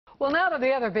Well, now to the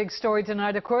other big story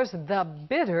tonight, of course, the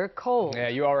bitter cold. Yeah,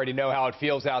 you already know how it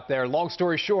feels out there. Long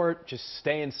story short, just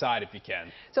stay inside if you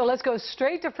can. So let's go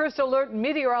straight to First Alert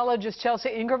meteorologist Chelsea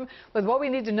Ingram with what we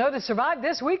need to know to survive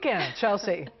this weekend.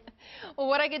 Chelsea. Well,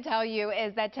 what I can tell you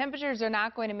is that temperatures are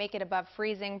not going to make it above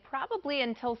freezing probably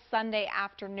until Sunday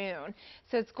afternoon.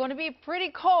 So it's going to be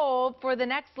pretty cold for the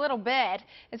next little bit.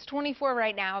 It's 24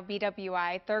 right now at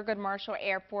BWI, Thurgood Marshall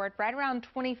Airport, right around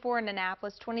 24 in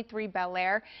Annapolis, 23 Bel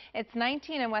Air. It's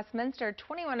 19 in Westminster,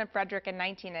 21 in Frederick, and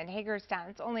 19 in Hagerstown.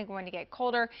 It's only going to get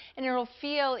colder, and it'll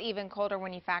feel even colder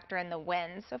when you factor in the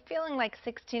winds. So feeling like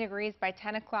 16 degrees by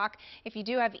 10 o'clock. If you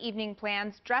do have evening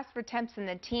plans, dress for temps in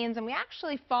the teens, and we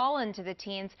actually fall into the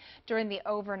teens during the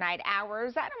overnight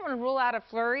hours. I don't want to rule out a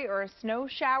flurry or a snow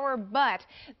shower, but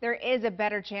there is a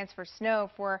better chance for snow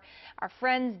for our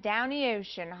friends down the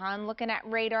ocean. Hon, looking at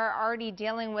radar, already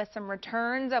dealing with some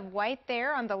returns of white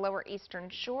there on the lower eastern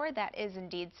shore. That is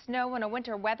indeed snow and a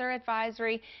winter weather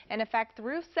advisory in effect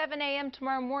through 7 a.m.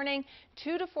 tomorrow morning.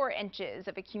 2 to 4 inches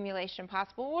of accumulation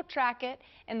possible. We'll track it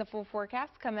in the full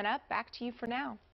forecast coming up. Back to you for now.